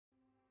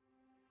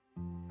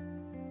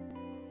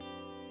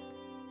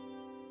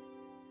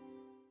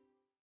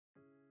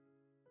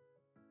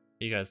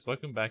Hey guys,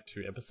 welcome back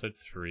to episode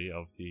 3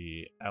 of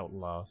the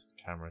Outlast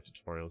Camera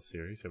tutorial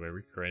series, where we're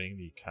recreating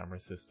the camera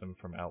system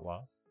from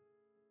Outlast.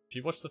 If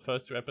you watched the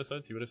first 2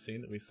 episodes, you would have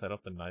seen that we set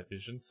up the night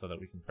vision so that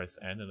we can press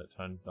N and it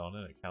turns on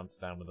and it counts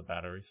down with the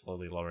battery,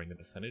 slowly lowering the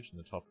percentage in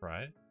the top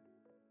right.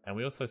 And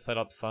we also set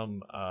up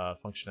some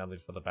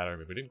functionality for the battery,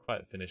 but we didn't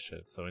quite finish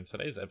it. So in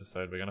today's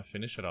episode, we're going to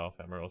finish it off,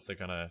 and we're also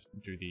going to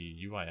do the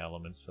UI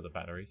elements for the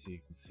battery so you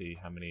can see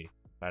how many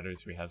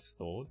batteries we have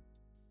stored.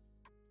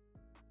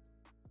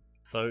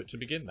 So to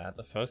begin that,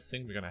 the first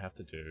thing we're going to have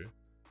to do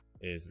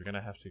is we're going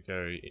to have to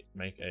go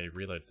make a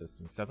reload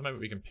system, because at the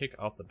moment we can pick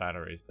up the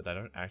batteries, but they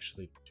don't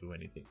actually do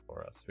anything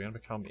for us. We're going to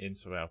come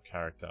into our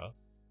character,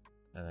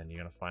 and then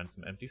you're going to find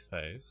some empty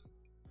space,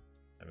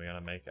 and we're going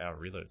to make our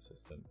reload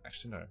system.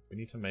 Actually no, we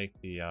need to make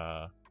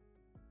the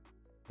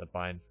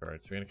bind for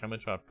it. So we're going to come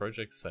into our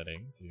project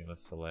settings, you're going to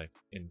select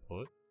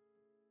input,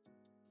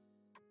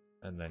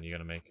 and then you're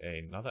going to make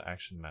another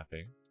action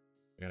mapping.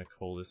 We're going to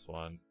call this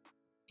one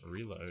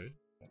reload.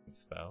 I can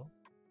spell.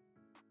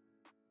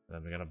 And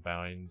then we're going to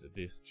bind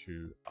this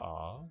to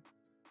R.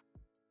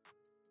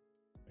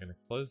 We're going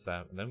to close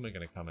that, and then we're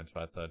going to come into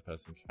our third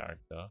person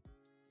character.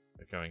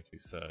 We're going to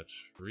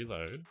search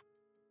reload,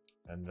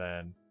 and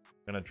then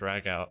we're going to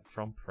drag out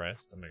from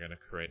pressed, and we're going to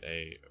create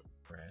a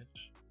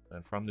branch.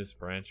 And from this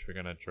branch, we're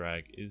going to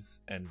drag is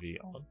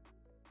NV on.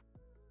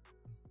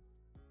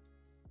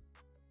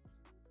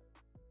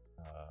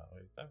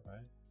 Wait, is that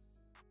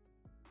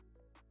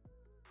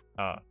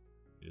right?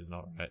 It is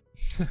not right.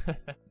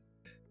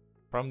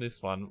 From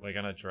this one, we're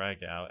going to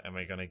drag out and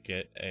we're going to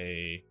get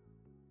a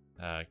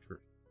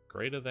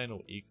greater than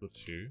or equal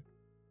to,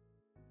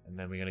 and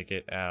then we're going to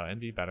get our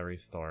NV battery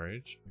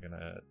storage. We're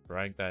going to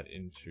drag that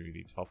into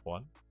the top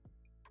one,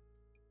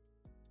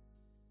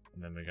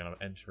 and then we're going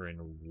to enter in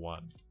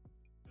 1.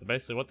 So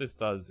basically what this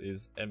does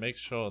is it makes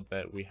sure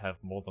that we have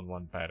more than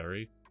one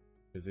battery,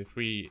 because if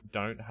we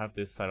don't have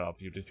this set up,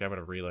 you'll just be able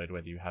to reload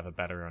whether you have a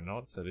battery or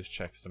not. So this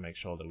checks to make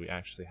sure that we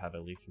actually have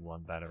at least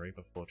one battery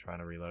before trying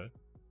to reload.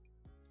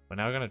 We're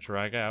now going to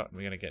drag out, and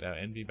we're going to get our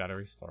NV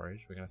battery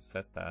storage. We're going to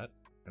set that.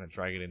 We're going to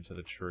drag it into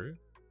the true.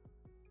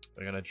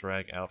 We're going to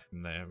drag out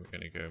from there. We're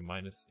going to go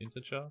minus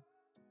integer,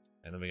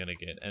 and then we're going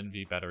to get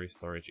NV battery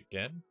storage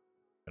again.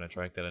 We're going to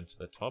drag that into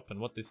the top. And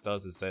what this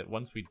does is that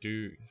once we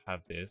do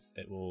have this,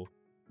 it will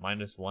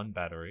minus 1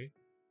 battery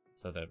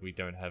so that we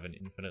don't have an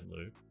infinite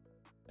loop.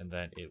 And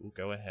then it will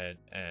go ahead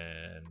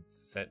and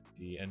set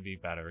the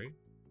NV battery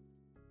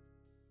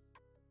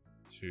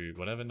to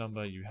whatever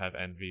number you have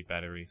NV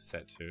battery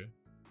set to.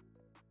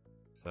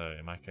 So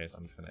in my case,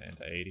 I'm just going to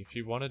enter 80. If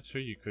you wanted to,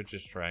 you could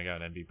just drag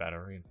out NV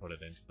battery and put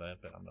it into there,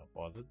 but I'm not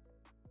bothered.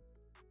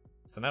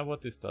 So now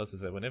what this does is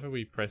that whenever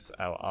we press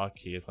our R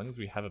key, as long as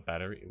we have a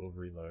battery, it will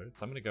reload.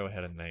 So I'm going to go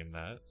ahead and name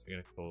that. So we're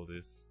going to call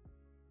this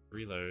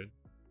reload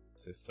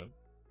system.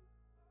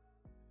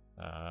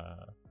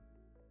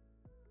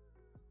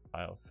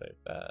 I'll save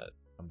that,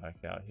 come back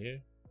out here.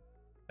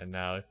 And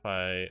now if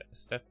I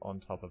step on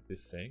top of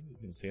this thing, you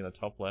can see in the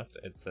top left,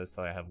 it says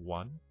that I have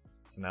 1.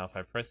 So now if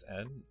I press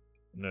N,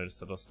 notice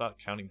that it'll start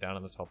counting down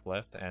on the top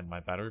left and my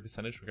battery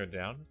percentage will go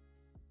down.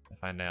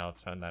 If I now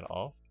turn that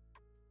off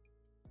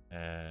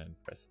and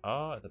press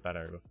R, the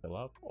battery will fill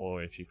up.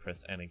 Or if you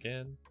press N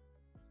again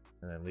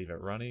and then leave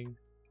it running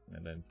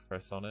and then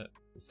press on it,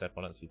 you'll step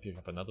on it so you pick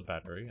up another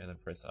battery, and then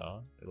press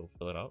R, it'll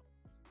fill it up.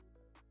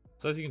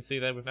 So as you can see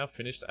there, we've now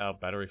finished our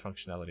battery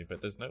functionality, but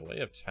there's no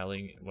way of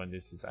telling when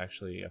this is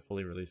actually a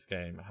fully released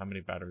game how many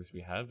batteries we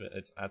have.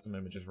 It's at the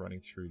moment just running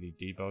through the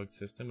debug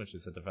system, which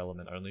is a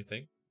development only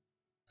thing.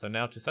 So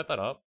now to set that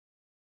up,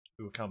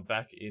 we will come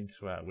back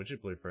into our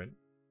widget blueprint,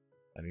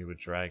 and we would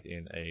drag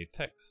in a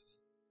text.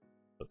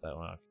 Put that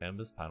on our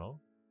canvas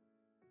panel,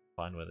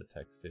 find where the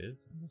text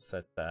is, and we'll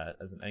set that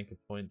as an anchor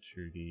point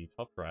to the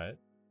top right,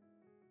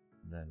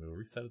 and then we'll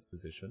reset its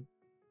position.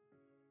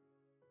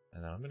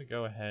 And then I'm going to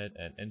go ahead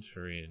and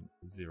enter in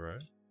 0,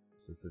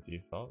 this is the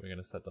default. We're going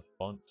to set the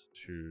font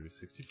to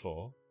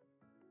 64.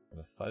 I'm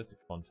going to size the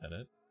content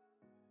it,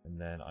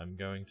 and then I'm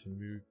going to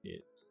move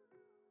it.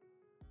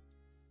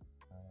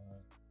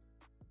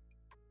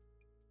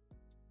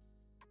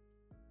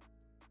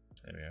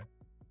 There we go.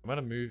 I'm going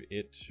to move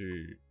it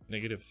to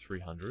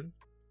 -300,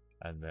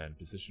 and then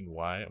position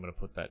Y, I'm going to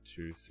put that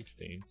to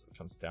 16, so it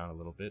comes down a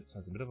little bit, so it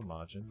has a bit of a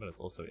margin, but it's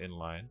also in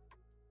line.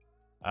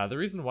 The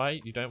reason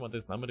why you don't want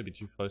this number to be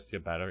too close to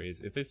your battery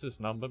is if this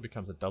number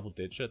becomes a double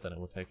digit, then it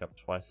will take up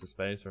twice the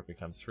space, or if it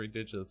becomes 3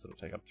 digits, it'll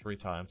take up 3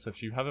 times. So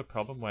if you have a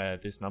problem where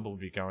this number will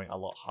be going a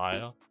lot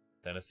higher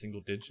than a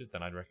single digit,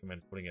 then I'd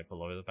recommend putting it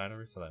below the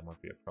battery, so that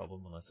won't be a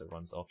problem unless it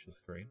runs off your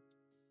screen.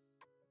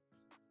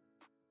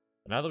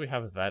 But now that we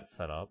have that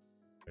set up,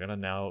 we're going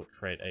to now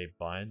create a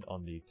bind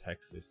on the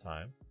text this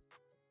time.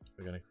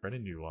 We're going to create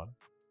a new one.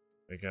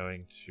 We're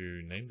going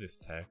to name this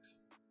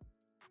text.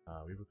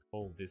 We will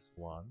call this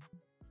one.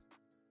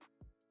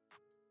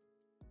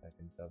 I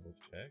can double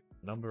check.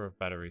 Number of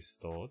batteries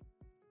stored.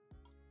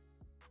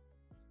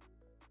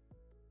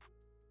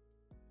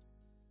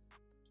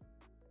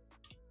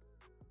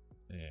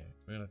 Yeah,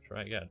 we're gonna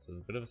try, yeah, so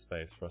there's a bit of a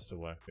space for us to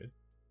work with.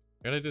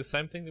 We're going to do the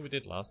same thing that we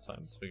did last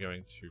time. So we're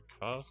going to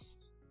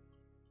cast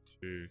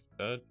to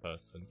third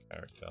person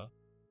character.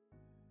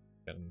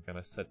 And I'm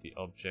going to set the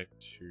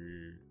object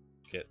to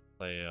get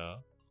player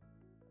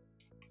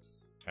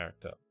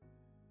character.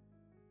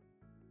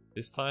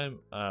 This time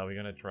we're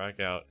going to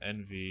drag out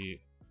NV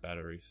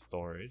battery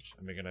storage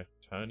and we're going to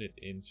turn it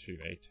into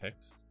a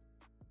text.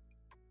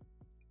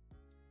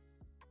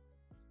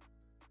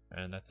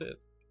 And that's it.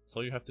 That's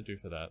all you have to do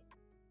for that.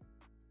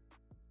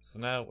 So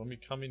now when we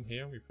come in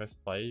here and we press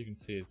play, you can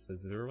see it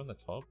says 0 on the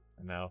top.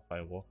 And now if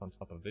I walk on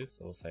top of this,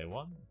 it will say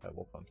 1. If I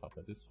walk on top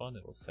of this one,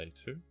 it will say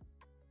 2.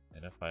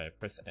 And if I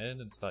press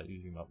N and start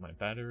using up my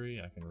battery,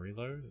 I can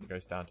reload. It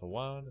goes down to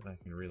 1, and I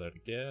can reload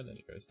again, and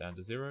it goes down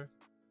to 0.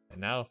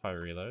 And now if I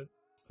reload,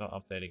 it's not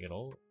updating at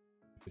all,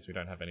 because we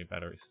don't have any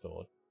battery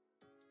stored.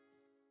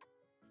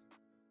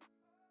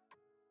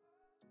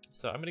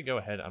 So I'm going to go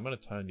ahead, I'm going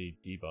to turn the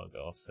debug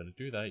off. So to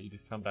do that, you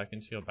just come back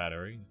into your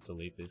battery, just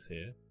delete this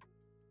here.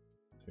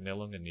 So we no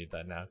longer need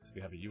that now, because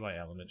we have a UI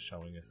element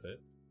showing us it.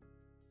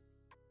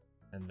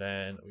 And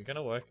then we're going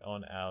to work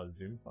on our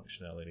zoom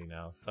functionality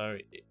now. So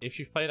if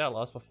you've played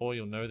Outlast before,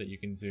 you'll know that you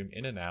can zoom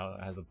in and out.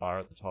 It has a bar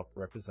at the top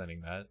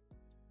representing that.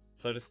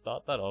 So to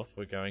start that off,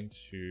 we're going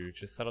to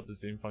just set up the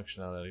zoom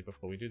functionality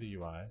before we do the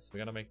UI. So we're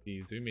going to make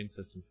the zoom in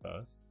system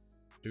first.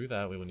 To do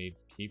that, we will need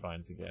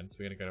keybinds again. So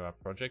we're going to go to our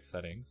project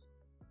settings.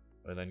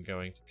 We're then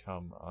going to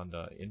come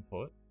under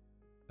input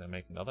and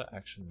make another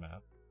action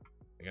map.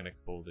 We're going to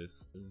call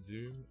this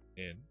zoom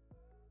in.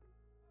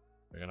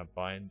 We're going to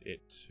bind it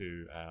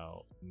to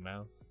our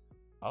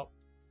mouse up,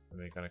 and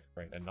we're going to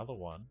create another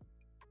one.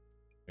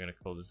 We're going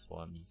to call this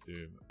one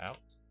zoom out,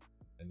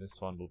 and this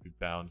one will be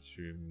bound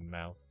to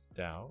mouse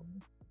down.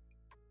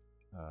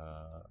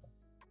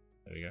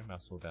 There we go,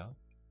 mouse wheel down.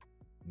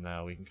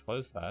 Now we can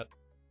close that,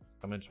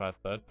 come into our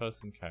third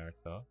person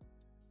character,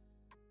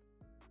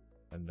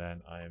 and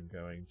then I am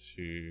going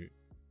to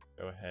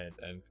go ahead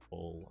and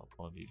call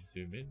upon the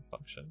zoom in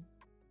function.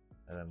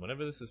 And then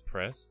whenever this is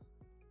pressed,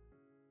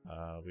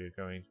 we're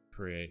going to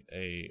create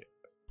a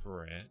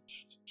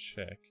branch to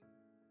check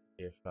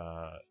if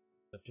the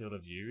field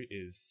of view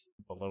is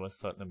below a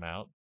certain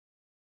amount.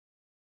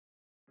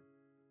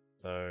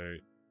 So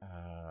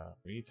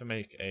we need to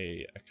make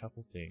a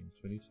couple things.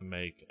 We need to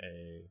make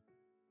a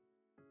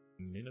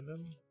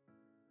minimum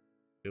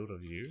field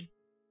of view.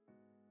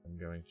 I'm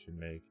going to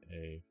make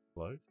a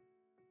float.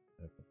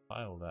 And if I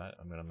compile that,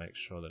 I'm going to make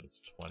sure that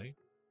it's 20.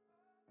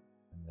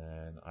 And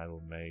then I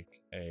will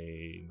make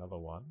another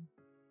one.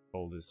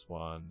 Call this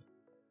one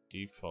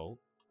default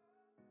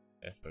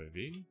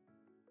FOV.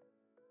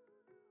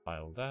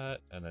 File that,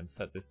 and then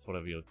set this to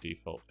whatever your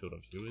default field of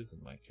view is.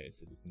 In my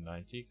case, it is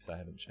 90 because I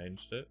haven't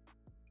changed it.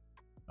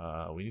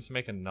 We need to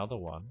make another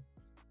one.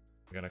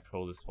 We're going to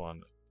call this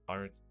one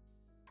current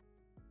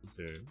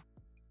zoom. And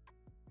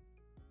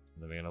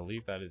then we're going to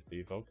leave that as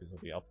default because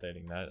we'll be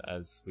updating that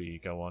as we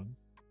go on.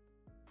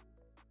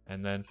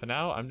 And then for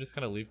now, I'm just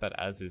going to leave that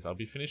as is. I'll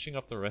be finishing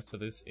off the rest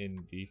of this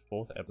in the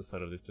 4th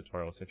episode of this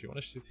tutorial. So if you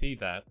want to see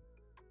that,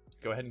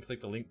 go ahead and click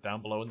the link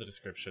down below in the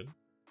description.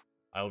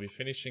 I will be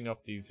finishing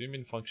off the zoom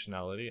in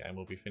functionality, and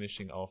we'll be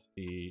finishing off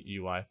the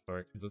UI for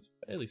it because it's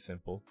fairly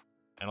simple.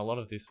 And a lot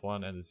of this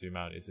one and the zoom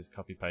out is just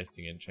copy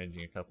pasting and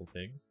changing a couple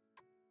things.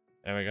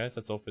 Anyway guys,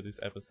 that's all for this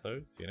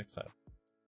episode. See you next time.